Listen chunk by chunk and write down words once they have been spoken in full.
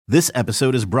This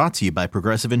episode is brought to you by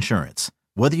Progressive Insurance.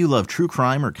 Whether you love true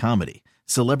crime or comedy,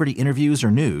 celebrity interviews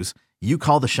or news, you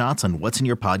call the shots on what's in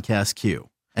your podcast queue.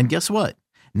 And guess what?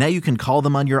 Now you can call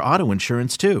them on your auto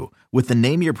insurance too with the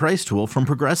Name Your Price tool from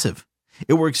Progressive.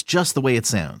 It works just the way it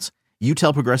sounds. You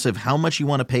tell Progressive how much you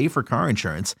want to pay for car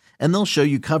insurance, and they'll show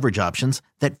you coverage options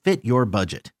that fit your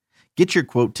budget. Get your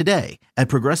quote today at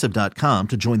Progressive.com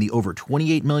to join the over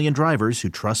 28 million drivers who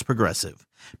trust Progressive.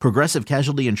 Progressive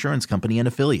Casualty Insurance Company and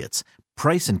Affiliates.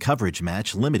 Price and coverage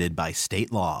match limited by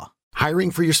state law. Hiring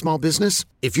for your small business?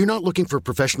 If you're not looking for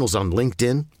professionals on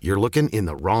LinkedIn, you're looking in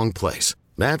the wrong place.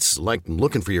 That's like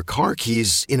looking for your car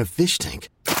keys in a fish tank.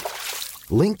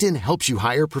 LinkedIn helps you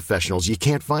hire professionals you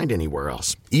can't find anywhere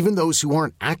else, even those who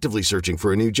aren't actively searching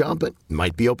for a new job but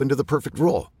might be open to the perfect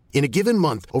role. In a given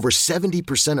month, over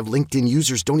 70% of LinkedIn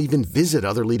users don't even visit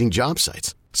other leading job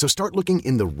sites. So start looking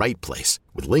in the right place.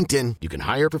 With LinkedIn, you can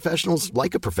hire professionals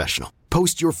like a professional.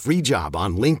 Post your free job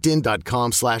on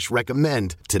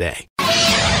linkedin.com/recommend today.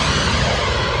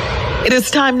 It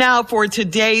is time now for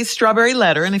today's Strawberry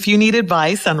Letter. And if you need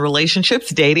advice on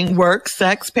relationships, dating, work,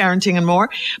 sex, parenting, and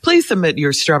more, please submit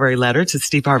your Strawberry Letter to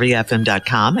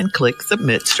steveharveyfm.com and click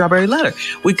Submit Strawberry Letter.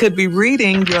 We could be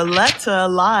reading your letter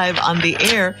live on the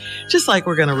air, just like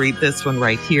we're going to read this one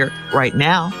right here, right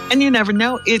now. And you never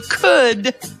know, it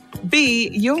could be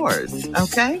yours,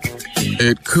 okay?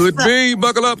 It could be.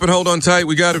 Buckle up and hold on tight.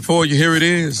 We got it for you. Here it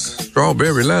is.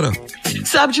 Strawberry Letter.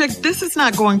 Subject, this is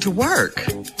not going to work.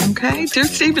 Okay? Dear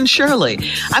Steve and Shirley,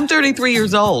 I'm 33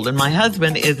 years old and my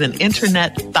husband is an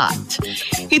internet thot.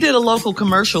 He did a local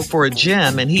commercial for a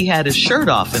gym and he had his shirt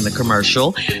off in the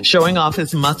commercial, showing off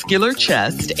his muscular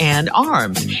chest and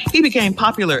arms. He became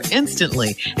popular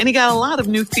instantly and he got a lot of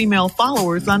new female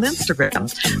followers on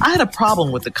Instagram. I had a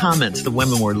problem with the comments the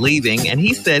women were leaving and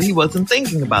he said he wasn't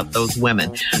thinking about those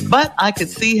women, but I could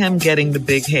see him getting the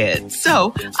big head.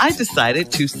 So I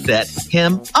decided to set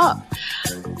him up.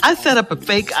 I set up a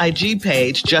fake IG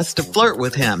page just to flirt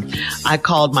with him. I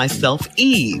called myself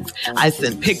Eve. I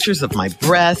sent pictures of my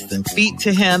breasts and feet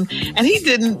to him, and he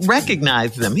didn't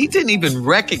recognize them. He didn't even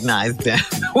recognize them.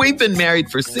 We've been married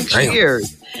for 6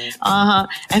 years. And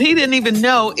he didn't even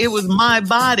know it was my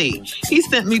body. He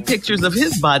sent me pictures of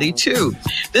his body too.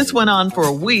 This went on for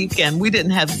a week and we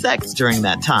didn't have sex during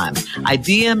that time. I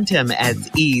DM'd him as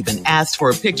Eve and asked for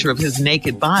a picture of his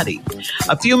naked body.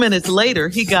 A few minutes later,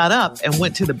 he got up and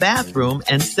went to the bathroom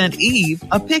and sent Eve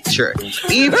a picture.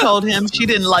 Eve told him she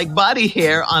didn't like body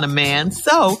hair on a man,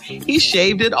 so he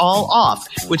shaved it all off,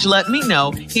 which let me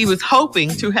know he was hoping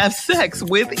to have sex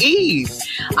with Eve.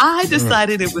 I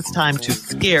decided it was time to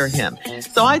scare him.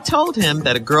 So I told him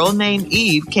that a girl named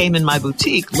Eve came in my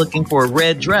boutique looking for a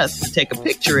red dress to take a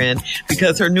picture in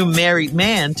because her new married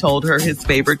man told her his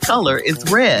favorite color is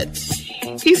red.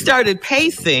 He started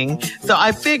pacing, so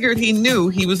I figured he knew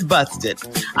he was busted.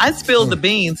 I spilled the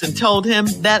beans and told him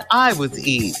that I was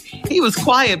Eve. He was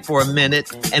quiet for a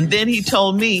minute, and then he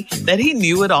told me that he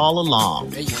knew it all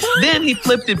along. Then he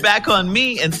flipped it back on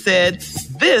me and said,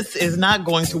 this is not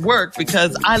going to work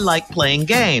because I like playing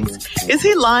games. Is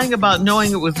he lying about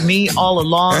knowing it was me all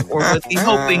along, or was he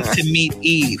hoping to meet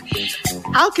Eve?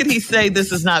 How could he say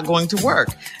this is not going to work?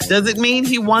 Does it mean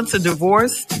he wants a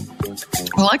divorce?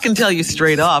 Well, I can tell you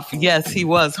straight off, yes, he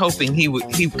was hoping he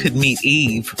could meet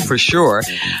Eve for sure.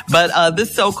 But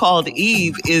this so-called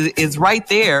Eve is right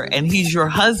there, and he's your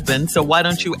husband. So why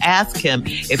don't you ask him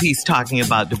if he's talking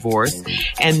about divorce?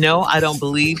 And no, I don't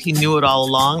believe he knew it all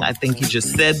along. I think he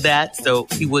just said that so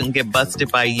he wouldn't get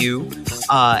busted by you.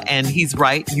 And he's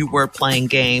right. You were playing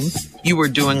games. You were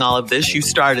doing all of this. You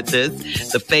started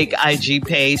this, the fake IG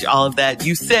page, all of that.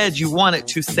 You said you wanted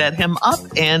to set him up,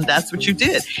 and that's what you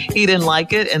did. He didn't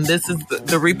like it, and this is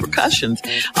the repercussions.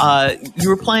 You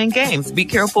were playing games. Be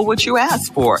careful what you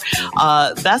ask for.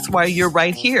 That's why you're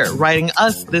right here writing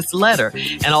us this letter.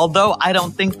 And although I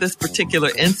don't think this particular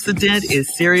incident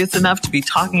is serious enough to be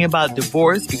talking about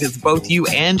divorce, because both you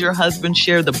and your husband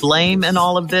share the blame in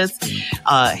all of this,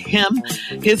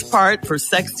 his part for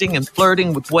sexting and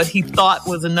flirting with what he thought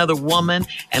was another woman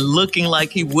and looking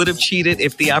like he would have cheated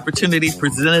if the opportunity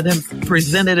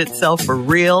presented itself for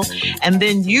real. And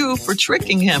then you for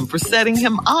tricking him, for setting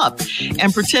him up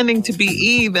and pretending to be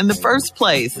Eve in the first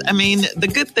place. I mean, the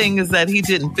good thing is that he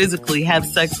didn't physically have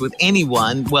sex with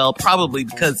anyone. Well, probably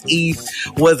because Eve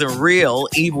wasn't real.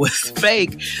 Eve was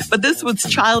fake. But this was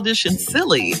childish and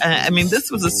silly. I mean, this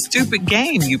was a stupid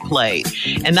game you played.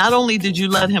 And not only did you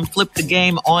let him flip the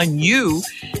game on you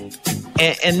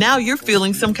And now you're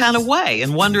feeling some kind of way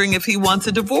and wondering if he wants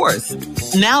a divorce.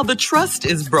 Now the trust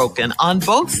is broken on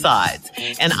both sides.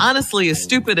 And honestly, as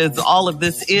stupid as all of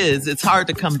this is, it's hard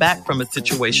to come back from a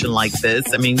situation like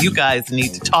this. I mean, you guys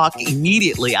need to talk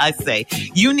immediately. I say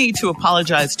you need to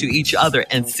apologize to each other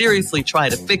and seriously try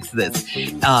to fix this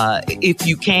if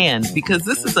you can, because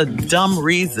this is a dumb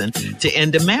reason to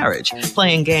end a marriage.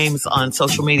 Playing games on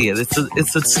social media.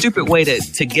 It's a stupid way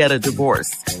to get a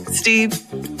divorce. Steve?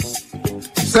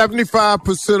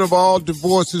 75% of all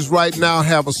divorces right now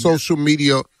have a social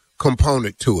media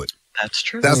component to it. That's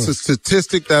true. That's a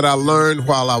statistic that I learned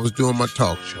while I was doing my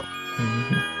talk show.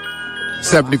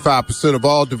 75% of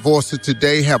all divorces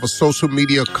today have a social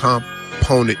media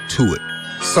component to it.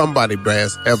 Somebody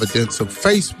bears evidence of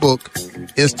Facebook,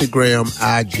 Instagram,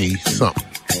 IG, something.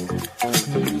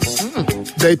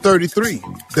 They 33.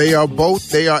 They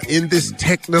are in this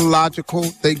technological,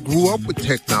 they grew up with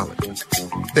technology.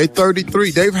 They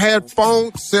 33. They've had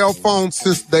cell phones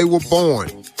since they were born.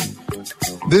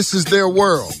 This is their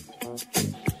world.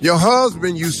 Your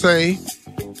husband, you say,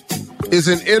 is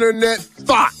an internet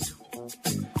thought.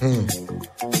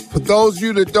 For those of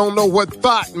you that don't know what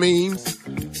thought means,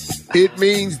 it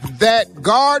means that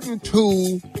garden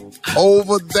tool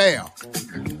over there.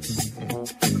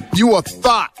 You a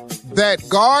thought. That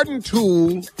garden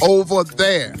tool over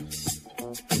there.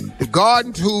 The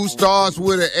garden tool starts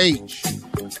with an H.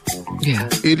 Yeah.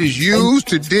 It is used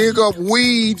to dig up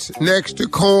weeds next to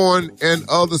corn and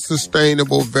other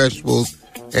sustainable vegetables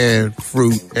and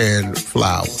fruit and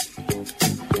flowers.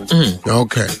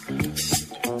 Okay.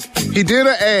 He did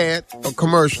an ad, a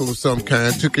commercial of some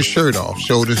kind, took his shirt off,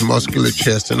 showed his muscular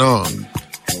chest and arm.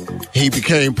 He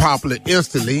became popular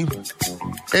instantly,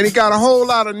 and he got a whole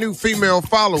lot of new female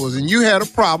followers, and you had a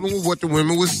problem with what the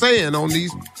women were saying on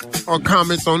these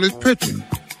comments on this picture.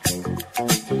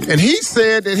 And he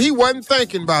said that he wasn't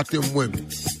thinking about them women.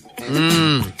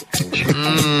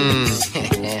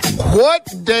 What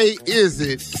day is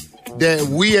it that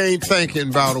we ain't thinking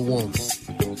about a woman?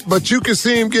 But you can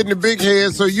see him getting a big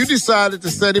head, so you decided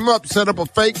to set him up, set up a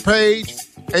fake page,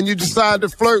 and you decided to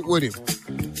flirt with him.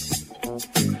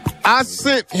 I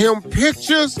sent him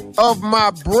pictures of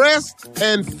my breast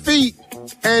and feet,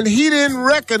 and he didn't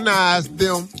recognize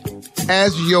them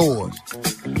as yours.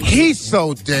 He's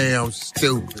so damn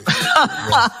stupid.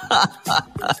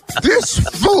 This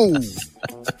fool.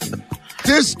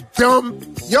 This dumb.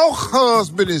 Your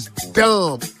husband is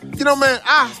dumb. You know, man,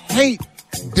 I hate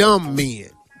dumb men.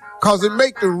 Because it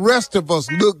make the rest of us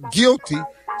look guilty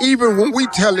even when we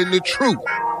telling the truth.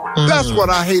 That's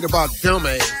what I hate about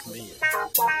dumbass men.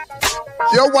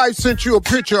 Your wife sent you a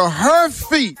picture of her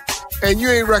feet, and you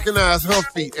ain't recognize her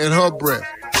feet and her breast.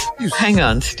 Hang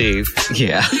on, Steve.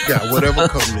 Yeah. You got whatever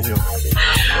coming to him.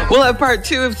 We'll have part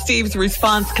 2 of Steve's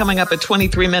response coming up at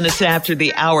 23 minutes after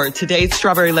the hour. Today's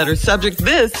Strawberry Letter subject,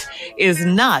 this is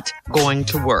not going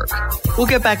to work. We'll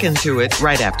get back into it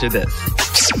right after this.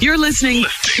 You're listening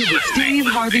to the Steve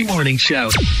Harvey Morning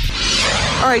Show.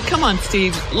 All right, come on,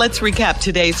 Steve. Let's recap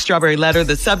today's Strawberry Letter.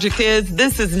 The subject is,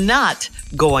 this is not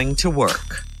going to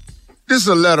work. This is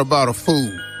a letter about a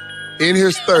fool in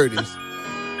his 30s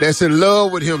that's in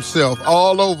love with himself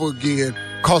all over again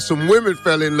because some women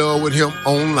fell in love with him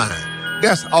online.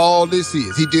 That's all this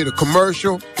is. He did a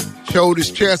commercial, showed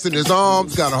his chest and his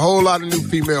arms, got a whole lot of new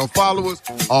female followers.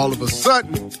 All of a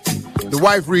sudden, the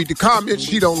wife read the comments.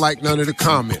 She don't like none of the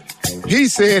comments. He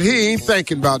said he ain't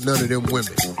thinking about none of them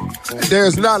women.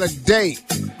 There's not a day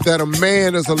that a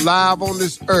man is alive on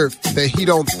this earth that he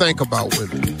don't think about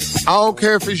women. I don't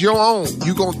care if it's your own.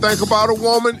 You gonna think about a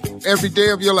woman every day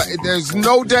of your life. There's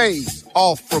no days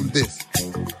off from this.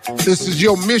 This is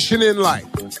your mission in life.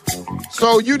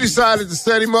 So you decided to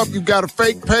set him up. You got a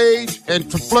fake page and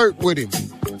to flirt with him.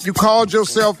 You called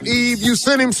yourself Eve. You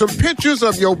sent him some pictures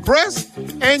of your breasts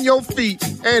and your feet,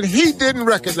 and he didn't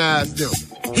recognize them.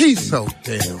 He's so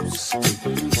damn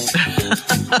stupid.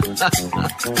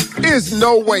 There's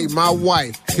no way my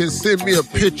wife can send me a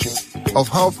picture of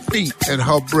her feet and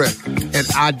her breasts, and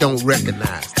I don't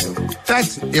recognize them.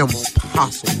 That's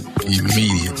impossible.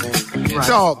 Immediately. Right.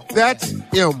 Dog, that's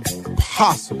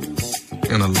impossible.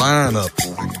 In a lineup,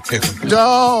 I can pick them.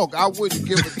 Dog, I wouldn't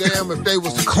give a damn if they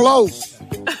was close.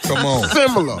 Come on.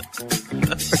 Similar.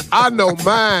 I know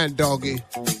mine, doggy.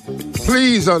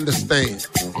 Please understand.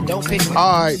 Don't pick me.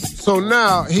 All right, so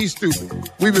now he's stupid.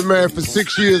 We've been married for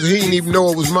 6 years. He didn't even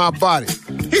know it was my body.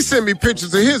 He sent me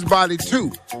pictures of his body,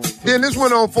 too. Then this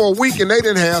went on for a week, and they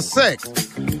didn't have sex.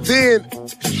 Then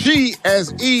she,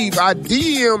 as Eve, I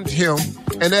DM'd him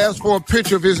and asked for a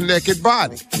picture of his naked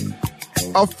body.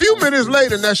 A few minutes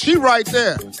later, now she right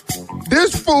there.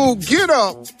 This fool get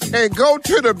up and go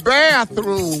to the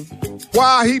bathroom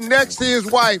while he next to his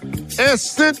wife and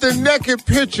sent the naked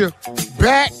picture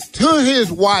back to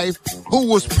his wife who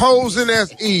was posing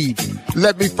as Eve.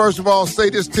 Let me first of all say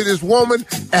this to this woman,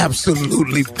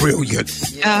 absolutely brilliant.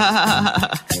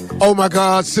 Oh my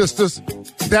God, sisters,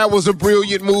 that was a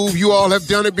brilliant move. You all have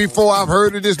done it before. I've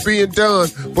heard of this being done,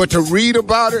 but to read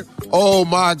about it, oh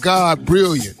my God,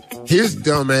 brilliant. His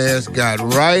dumb ass got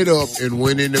right up and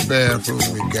went in the bathroom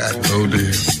and got it. Oh,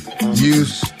 dear. You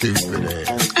stupid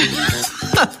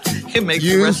ass. It makes the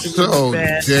You rest of so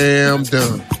bad. damn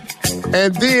dumb.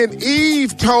 And then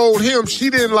Eve told him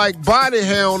she didn't like body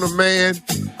hair on a man.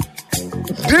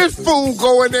 This fool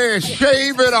go in there and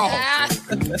shave it off.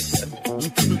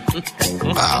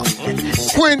 Wow.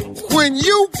 When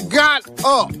you got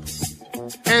up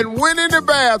and went in the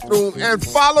bathroom and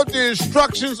followed the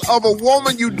instructions of a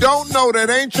woman you don't know that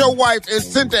ain't your wife and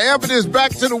sent the evidence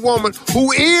back to the woman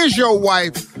who is your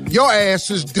wife, your ass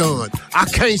is done. I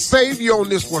can't save you on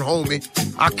this one, homie.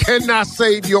 I cannot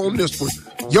save you on this one.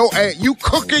 Your ass, you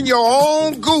cooking your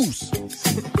own goose.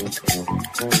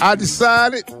 I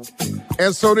decided,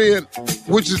 and so then,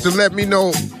 which is to let me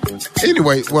know.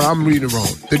 Anyway, well, I'm reading it wrong.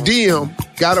 The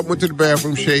DM got up, went to the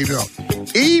bathroom, shaved it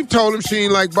off. Eve told him she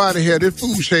ain't like body hair. This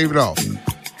fool shaved it off,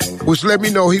 which let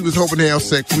me know he was hoping to have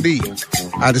sex with Eve.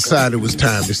 I decided it was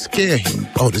time to scare him.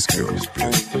 Oh, this girl is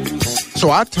brilliant. So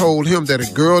I told him that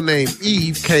a girl named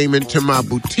Eve came into my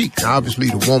boutique. Now, obviously,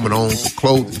 the woman owns a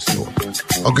clothing store.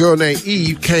 A girl named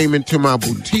Eve came into my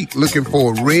boutique looking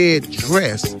for a red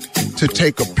dress to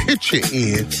take a picture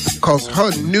in because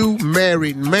her new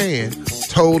married man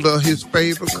told her his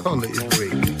favorite color is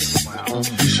red. Wow.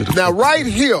 Now, right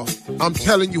here, I'm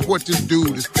telling you what this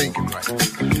dude is thinking right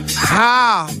now.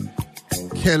 How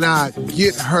can I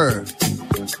get her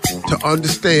to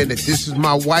understand that this is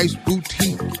my wife's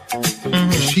boutique?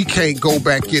 She can't go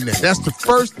back in there. That's the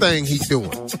first thing he's doing.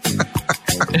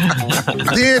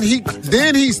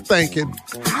 then he's thinking,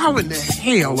 how in the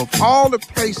hell of all the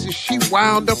places she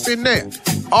wound up in there?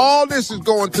 All this is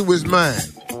going through his mind.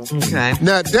 Okay.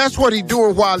 Now, that's what he's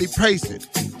doing while he pacing.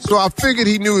 So I figured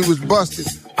he knew he was busted.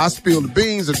 I spilled the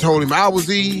beans and told him I was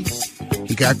Eve.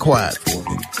 He got quiet for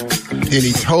me. Then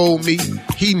he told me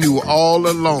he knew all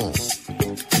along.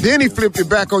 Then he flipped it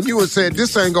back on you and said,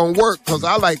 this ain't gonna work because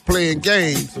I like playing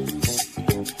games.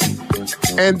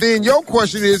 And then your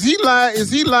question is he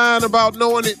lying about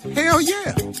knowing it? Hell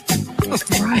yeah.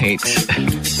 Right.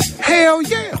 Hell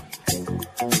yeah.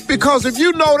 Because if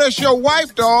you know that's your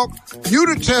wife, dog, you'd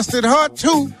have tested her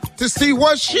too to see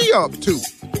what she up to.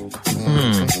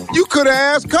 You could have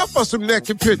asked her for some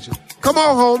naked pictures. Come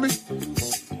on, homie.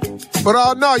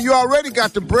 But no, you already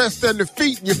got the breast and the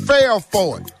feet and you fell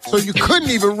for it. So you couldn't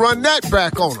even run that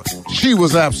back on her. She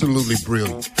was absolutely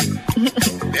brilliant.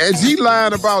 Is he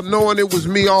lying about knowing it was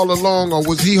me all along, or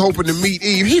was he hoping to meet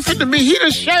Eve? He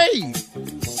done shaved.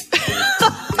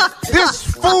 This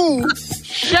fool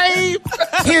shaved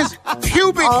his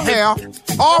pubic hair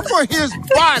off of his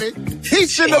body.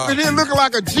 He's sitting up in here looking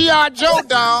like a G.I. Joe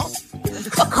doll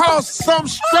because some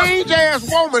strange-ass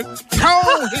woman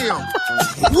told him,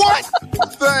 what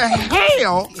the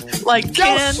hell? Like your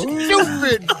Ken.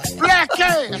 stupid black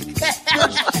ass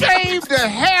to shave the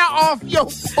hair off your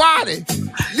body.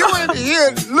 You in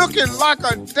here looking like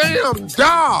a damn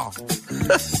doll.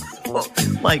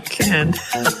 Like Ken.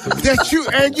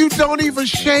 And you don't even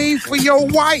shave for your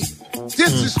wife.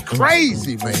 This is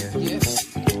crazy, man. Yeah.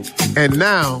 And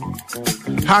now,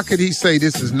 how could he say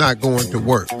this is not going to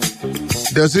work?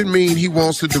 Does it mean he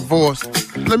wants a divorce?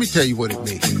 Let me tell you what it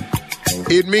means.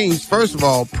 It means, first of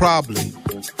all, probably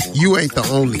you ain't the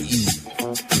only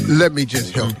Eve. Let me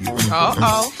just help you.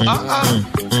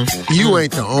 You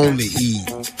ain't the only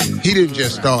Eve. He didn't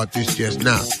just start this just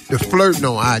now. The flirting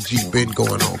on IG been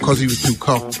going on because he was too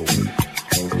comfortable.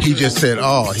 He just said,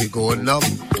 oh, here go another.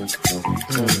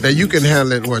 Now you can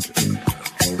handle it.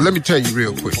 Let me tell you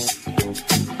real quick.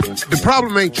 The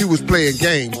problem ain't you was playing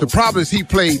games. The problem is he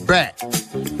played back.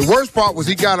 The worst part was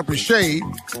he got up and shaved,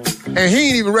 and he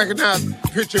ain't even recognize the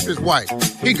picture of his wife.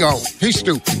 He gone. He's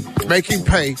stupid. Make him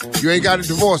pay. You ain't got to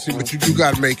divorce him, but you do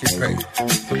got to make him pay.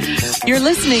 You're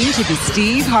listening to the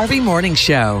Steve Harvey Morning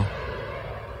Show.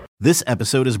 This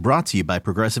episode is brought to you by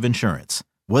Progressive Insurance.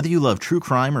 Whether you love true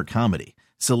crime or comedy,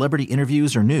 celebrity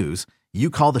interviews or news, you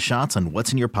call the shots on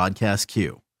what's in your podcast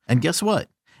queue. And guess what?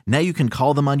 Now you can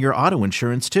call them on your auto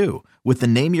insurance too with the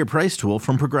Name Your Price tool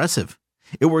from Progressive.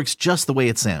 It works just the way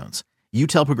it sounds. You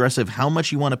tell Progressive how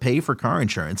much you want to pay for car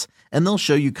insurance, and they'll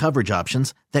show you coverage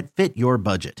options that fit your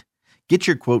budget. Get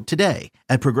your quote today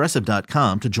at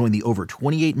Progressive.com to join the over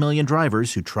 28 million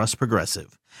drivers who trust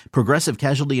Progressive. Progressive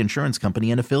Casualty Insurance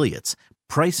Company and Affiliates.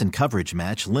 Price and coverage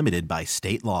match limited by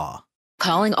state law.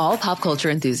 Calling all pop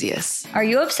culture enthusiasts. Are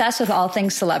you obsessed with all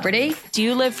things celebrity? Do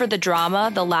you live for the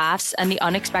drama, the laughs, and the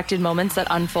unexpected moments that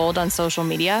unfold on social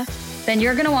media? Then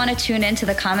you're going to want to tune in to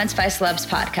the Comments by Celebs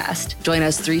podcast. Join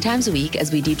us 3 times a week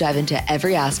as we deep dive into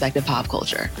every aspect of pop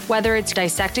culture. Whether it's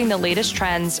dissecting the latest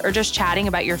trends or just chatting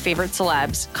about your favorite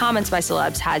celebs, Comments by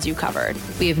Celebs has you covered.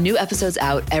 We have new episodes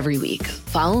out every week.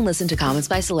 Follow and listen to Comments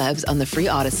by Celebs on the free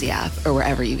Odyssey app or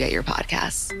wherever you get your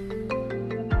podcasts.